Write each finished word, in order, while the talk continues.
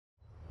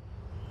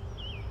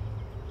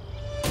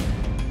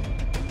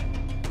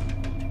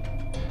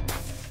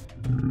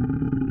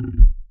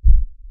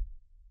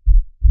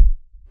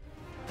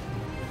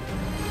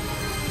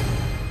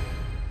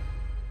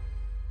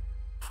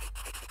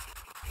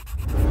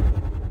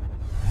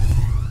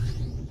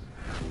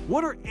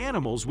What are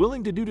animals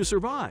willing to do to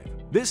survive?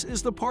 This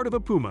is the part of a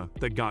puma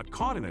that got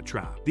caught in a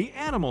trap. The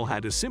animal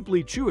had to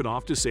simply chew it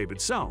off to save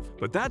itself.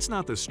 But that's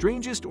not the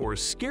strangest or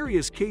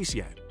scariest case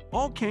yet.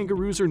 All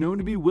kangaroos are known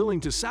to be willing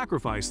to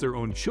sacrifice their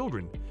own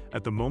children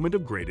at the moment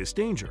of greatest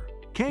danger.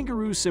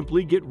 Kangaroos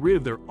simply get rid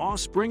of their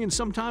offspring and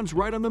sometimes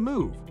right on the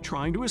move,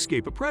 trying to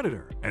escape a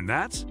predator. And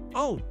that's,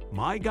 oh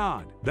my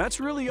God, that's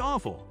really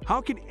awful.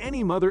 How can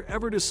any mother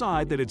ever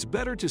decide that it's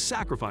better to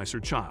sacrifice her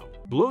child?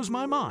 Blows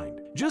my mind.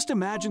 Just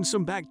imagine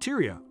some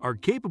bacteria are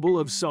capable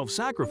of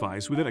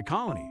self-sacrifice within a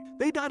colony.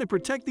 They die to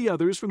protect the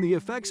others from the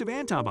effects of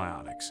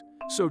antibiotics.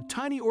 So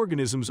tiny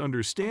organisms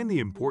understand the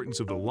importance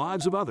of the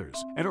lives of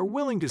others and are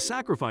willing to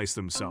sacrifice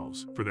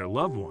themselves for their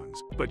loved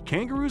ones. But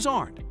kangaroos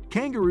aren't.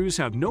 Kangaroos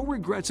have no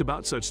regrets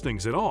about such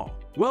things at all.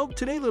 Well,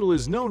 today little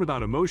is known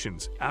about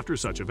emotions after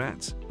such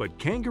events, but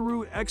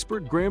kangaroo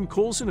expert Graham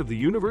Coulson of the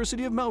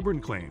University of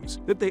Melbourne claims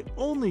that they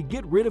only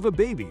get rid of a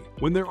baby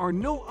when there are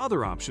no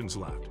other options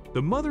left.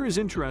 The mother is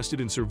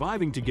interested in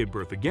surviving to give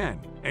birth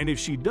again, and if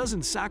she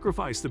doesn't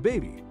sacrifice the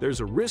baby,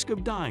 there's a risk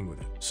of dying with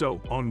it. So,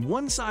 on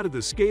one side of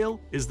the scale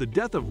is the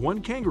death of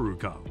one kangaroo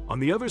cub. On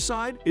the other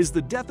side is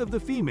the death of the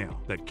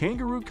female, that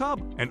kangaroo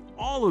cub, and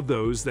all of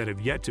those that have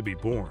yet to be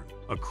born.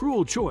 A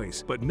cruel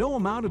choice, but no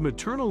amount of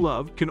maternal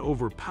love can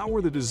overpower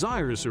the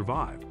desire to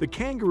survive. The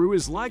kangaroo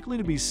is likely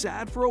to be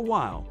sad for a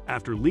while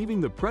after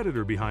leaving the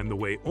predator behind, the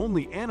way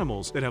only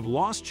animals that have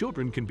lost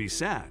children can be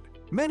sad.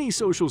 Many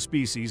social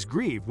species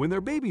grieve when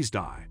their babies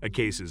die. A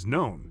case is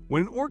known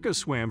when an orca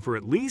swam for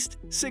at least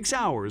 6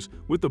 hours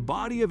with the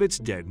body of its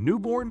dead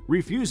newborn,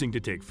 refusing to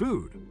take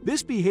food.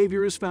 This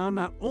behavior is found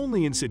not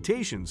only in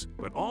cetaceans,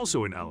 but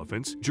also in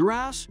elephants,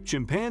 giraffes,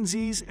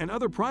 chimpanzees, and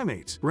other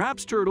primates.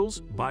 Perhaps turtles,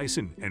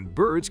 bison, and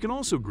birds can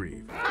also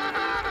grieve.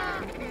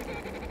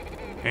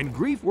 And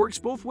grief works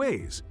both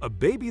ways. A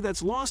baby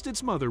that's lost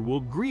its mother will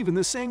grieve in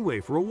the same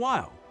way for a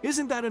while.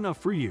 Isn't that enough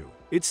for you?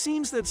 It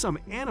seems that some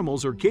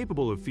animals are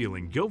capable of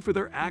feeling guilt for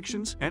their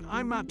actions, and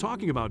I'm not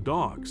talking about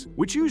dogs,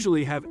 which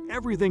usually have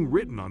everything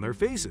written on their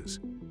faces.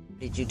 What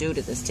did you do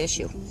to this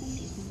tissue?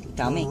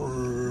 Tell me.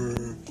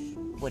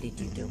 What did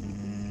you do?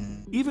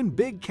 Even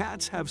big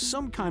cats have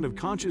some kind of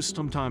conscience.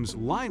 Sometimes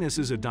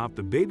lionesses adopt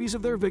the babies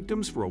of their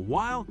victims for a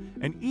while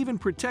and even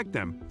protect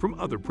them from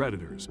other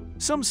predators.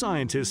 Some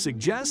scientists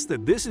suggest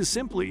that this is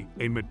simply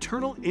a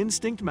maternal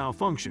instinct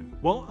malfunction,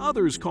 while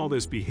others call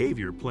this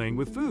behavior playing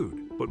with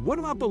food. But what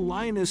about the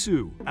lioness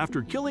who,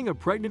 after killing a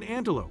pregnant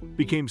antelope,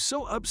 became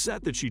so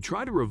upset that she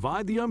tried to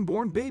revive the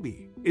unborn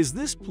baby? Is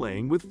this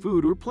playing with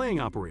food or playing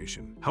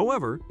operation?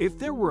 However, if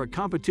there were a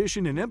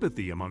competition in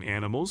empathy among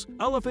animals,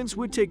 elephants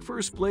would take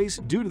first place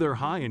due to their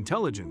high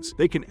intelligence.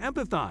 They can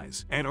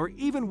empathize and are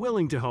even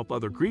willing to help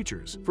other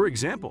creatures. For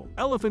example,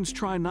 elephants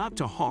try not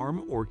to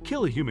harm or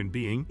kill a human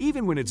being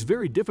even when it's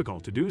very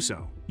difficult to do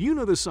so. You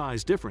know the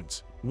size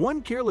difference.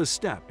 One careless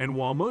step, and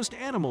while most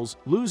animals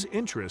lose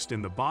interest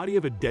in the body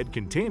of a dead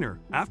container,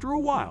 after a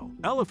while,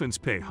 elephants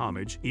pay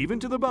homage even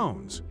to the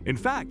bones. In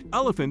fact,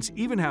 elephants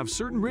even have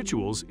certain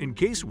rituals in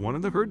case one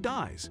of the herd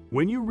dies.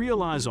 When you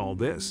realize all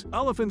this,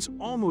 elephants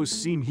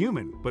almost seem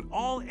human, but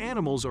all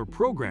animals are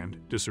programmed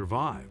to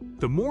survive.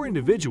 The more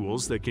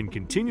individuals that can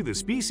continue the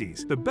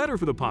species, the better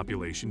for the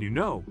population. You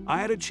know, I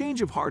had a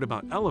change of heart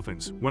about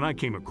elephants when I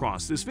came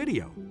across this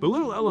video. The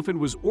little elephant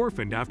was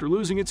orphaned after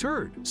losing its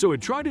herd, so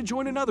it tried to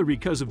join another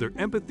because of their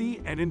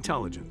empathy and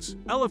intelligence.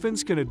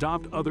 Elephants can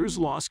adopt others'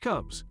 lost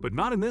cubs, but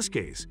not in this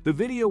case. The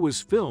video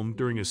was filmed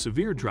during a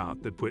severe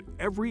drought that put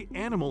every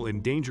animal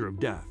in danger of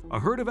death. A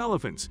herd of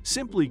elephants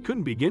simply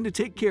couldn't begin to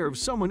take care of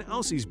someone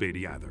else's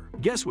baby either.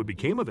 Guess what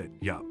became of it?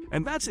 Yup.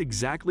 And that's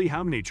exactly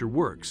how nature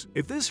works.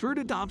 If this herd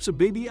adopts a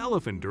baby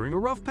elephant during a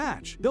rough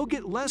patch, they'll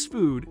get less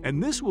food,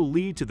 and this will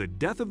lead to the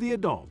death of the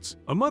adults.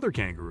 A mother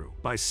kangaroo,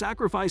 by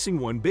sacrificing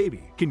one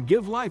baby, can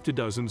give life to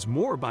dozens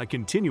more by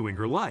continuing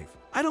her life.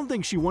 I don't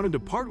think she wanted to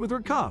part with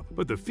her cub,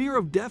 but the fear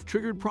of death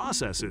triggered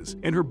processes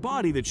in her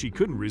body that she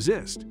couldn't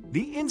resist.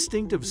 The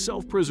instinct of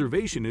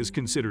self-preservation is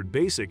considered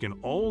basic in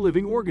all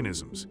living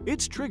organisms.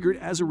 It's triggered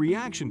as a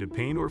reaction to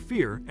pain or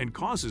fear and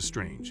causes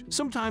strange,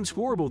 sometimes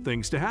horrible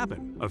things to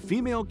happen. A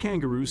female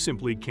kangaroo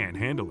simply can't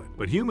handle it,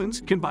 but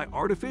humans can by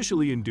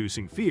artificially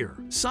inducing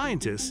fear.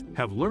 Scientists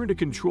have learned to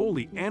control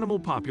the animal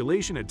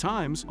population at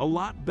times a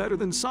lot better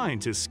than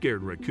scientists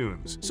scared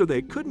raccoons, so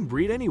they couldn't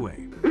breed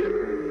anyway.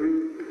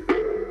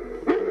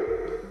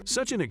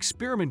 Such an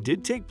experiment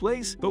did take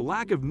place. The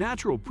lack of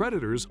natural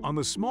predators on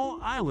the small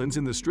islands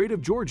in the Strait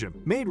of Georgia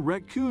made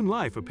raccoon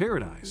life a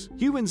paradise.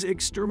 Humans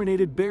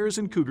exterminated bears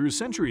and cougars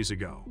centuries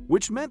ago,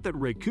 which meant that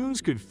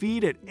raccoons could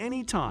feed at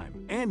any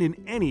time and in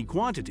any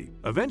quantity.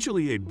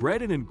 Eventually, they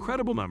bred in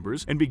incredible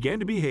numbers and began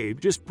to behave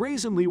just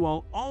brazenly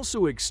while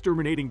also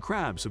exterminating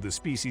crabs of the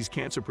species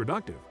cancer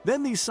productive.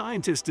 Then these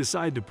scientists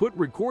decided to put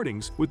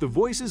recordings with the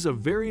voices of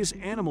various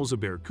animals: a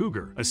bear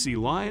cougar, a sea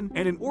lion,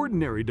 and an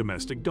ordinary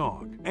domestic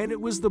dog. And it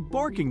was was the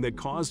barking that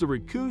caused the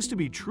raccoons to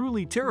be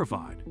truly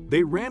terrified.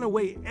 They ran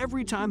away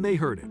every time they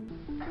heard it.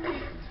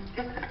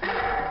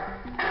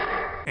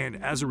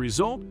 And as a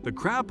result, the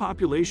crab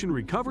population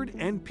recovered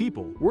and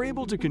people were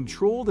able to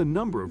control the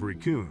number of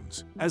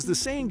raccoons. As the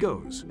saying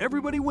goes,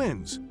 everybody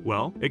wins.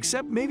 Well,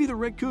 except maybe the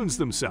raccoons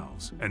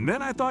themselves. And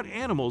then I thought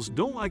animals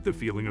don't like the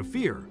feeling of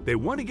fear. They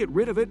want to get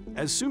rid of it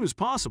as soon as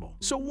possible.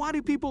 So why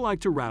do people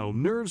like to rattle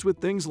nerves with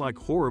things like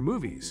horror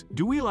movies?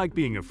 Do we like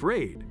being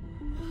afraid?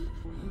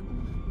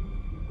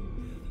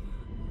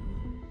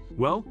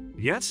 Well,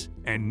 yes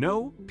and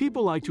no.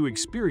 People like to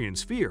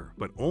experience fear,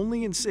 but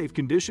only in safe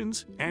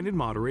conditions and in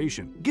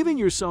moderation. Giving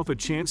yourself a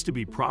chance to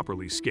be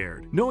properly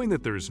scared, knowing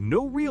that there's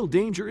no real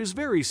danger, is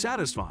very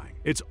satisfying.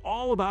 It's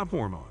all about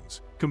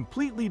hormones.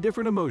 Completely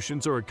different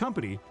emotions are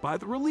accompanied by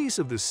the release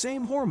of the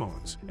same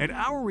hormones, and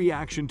our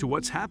reaction to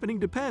what's happening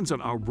depends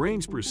on our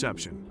brain's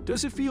perception.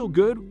 Does it feel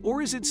good,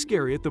 or is it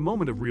scary at the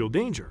moment of real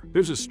danger?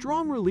 There's a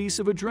strong release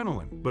of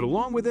adrenaline, but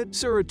along with it,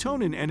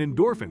 serotonin and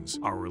endorphins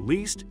are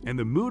released, and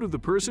the mood of the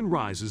person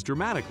rises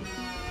dramatically.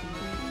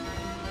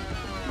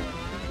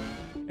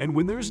 And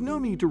when there's no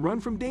need to run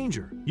from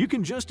danger, you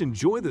can just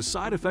enjoy the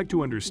side effect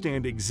to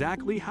understand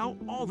exactly how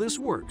all this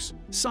works.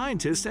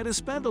 Scientists had to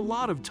spend a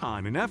lot of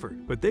time and effort,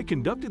 but they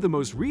conducted the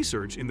most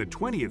research in the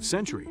 20th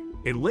century.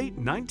 In late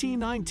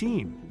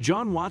 1919,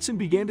 John Watson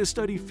began to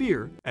study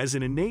fear as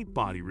an innate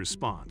body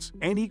response,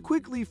 and he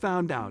quickly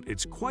found out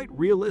it's quite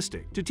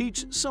realistic to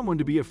teach someone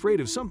to be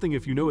afraid of something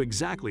if you know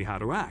exactly how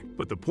to act.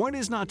 But the point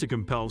is not to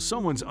compel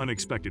someone's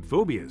unexpected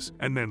phobias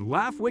and then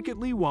laugh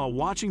wickedly while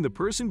watching the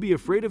person be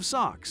afraid of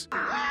socks.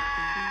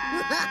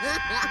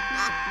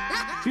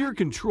 Fear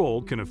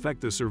control can affect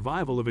the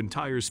survival of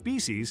entire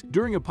species.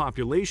 During a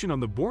population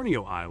on the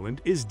Borneo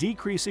island is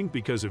decreasing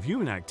because of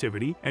human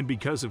activity and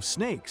because of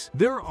snakes.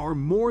 There are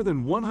more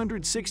than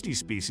 160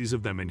 species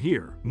of them in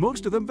here,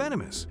 most of them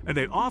venomous, and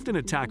they often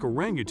attack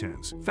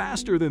orangutans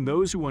faster than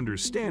those who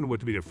understand what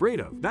to be afraid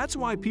of. That's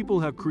why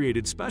people have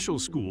created special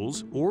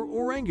schools or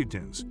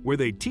orangutans where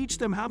they teach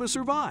them how to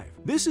survive.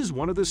 This is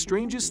one of the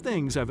strangest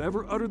things I've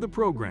ever uttered. The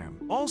program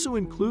also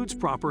includes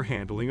proper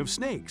handling of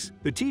snakes.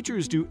 The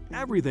teachers do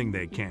everything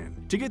they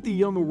can to get the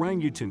young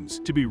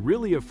orangutans to be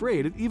really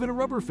afraid of even a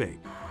rubber fake.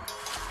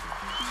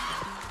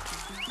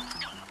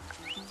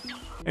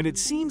 And it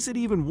seems that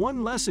even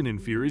one lesson in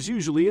fear is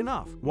usually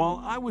enough.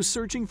 While I was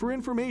searching for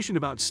information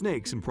about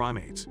snakes and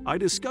primates, I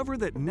discovered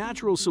that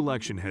natural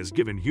selection has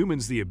given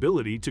humans the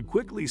ability to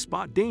quickly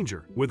spot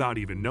danger without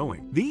even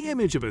knowing. The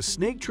image of a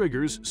snake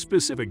triggers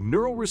specific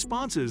neural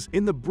responses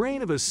in the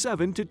brain of a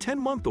 7 to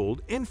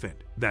 10-month-old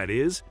infant. That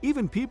is,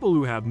 even people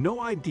who have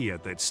no idea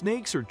that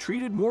snakes are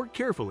treated more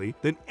carefully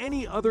than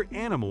any other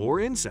animal or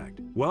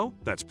insect. Well,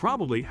 that's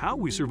probably how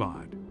we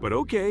survived. But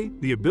okay,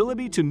 the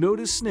ability to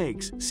notice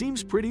snakes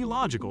seems pretty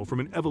logical from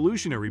an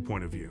evolutionary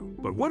point of view.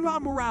 But what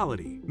about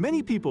morality?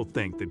 Many people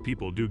think that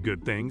people do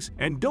good things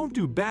and don't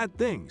do bad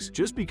things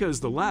just because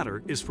the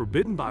latter is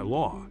forbidden by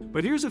law.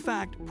 But here's a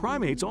fact: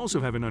 primates also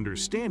have an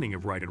understanding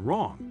of right and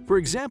wrong. For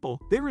example,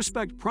 they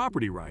respect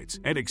property rights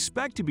and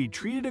expect to be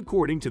treated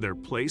according to their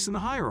place in the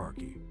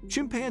hierarchy.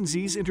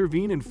 Chimpanzees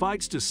intervene in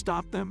fights to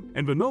stop them,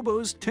 and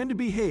bonobos tend to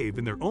behave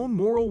in their own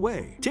moral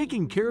way,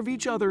 taking care of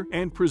each other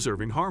and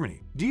preserving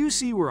harmony. Do you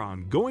see where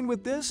I'm going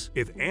with this?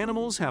 If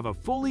animals have a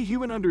fully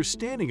human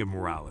understanding of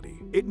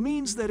morality, it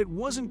means that it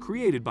wasn't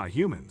created by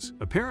humans.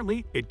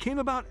 Apparently, it came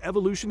about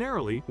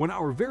evolutionarily when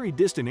our very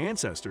distant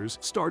ancestors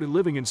started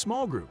living in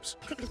small groups.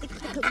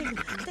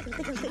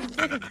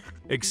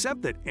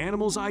 Except that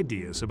animals'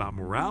 ideas about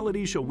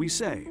morality, shall we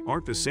say,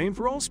 aren't the same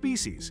for all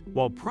species.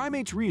 While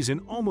primates reason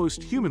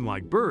almost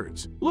human-like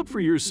birds, look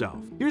for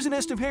yourself. Here's a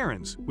nest of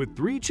herons with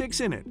 3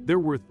 chicks in it. There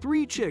were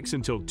 3 chicks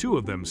until 2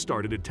 of them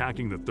started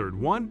attacking the third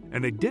one,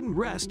 and they didn't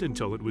rest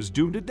until it was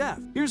doomed to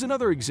death. Here's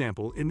another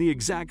example in the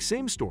exact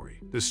same story.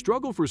 The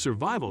struggle for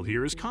survival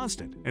here is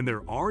constant, and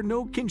there are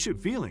no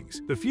kinship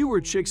feelings. The fewer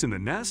chicks in the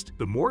nest,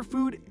 the more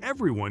food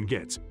everyone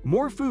gets.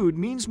 More food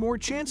means more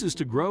chances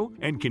to grow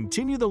and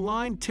continue the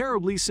line.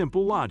 Terribly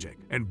simple logic.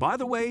 And by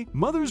the way,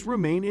 mothers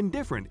remain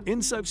indifferent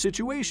in such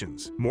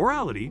situations.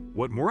 Morality?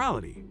 What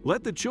morality?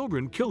 Let the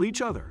children kill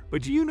each other.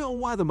 But do you know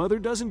why the mother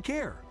doesn't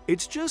care?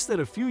 It's just that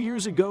a few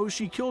years ago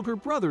she killed her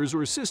brothers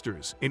or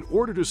sisters in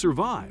order to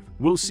survive.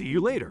 We'll see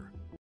you later.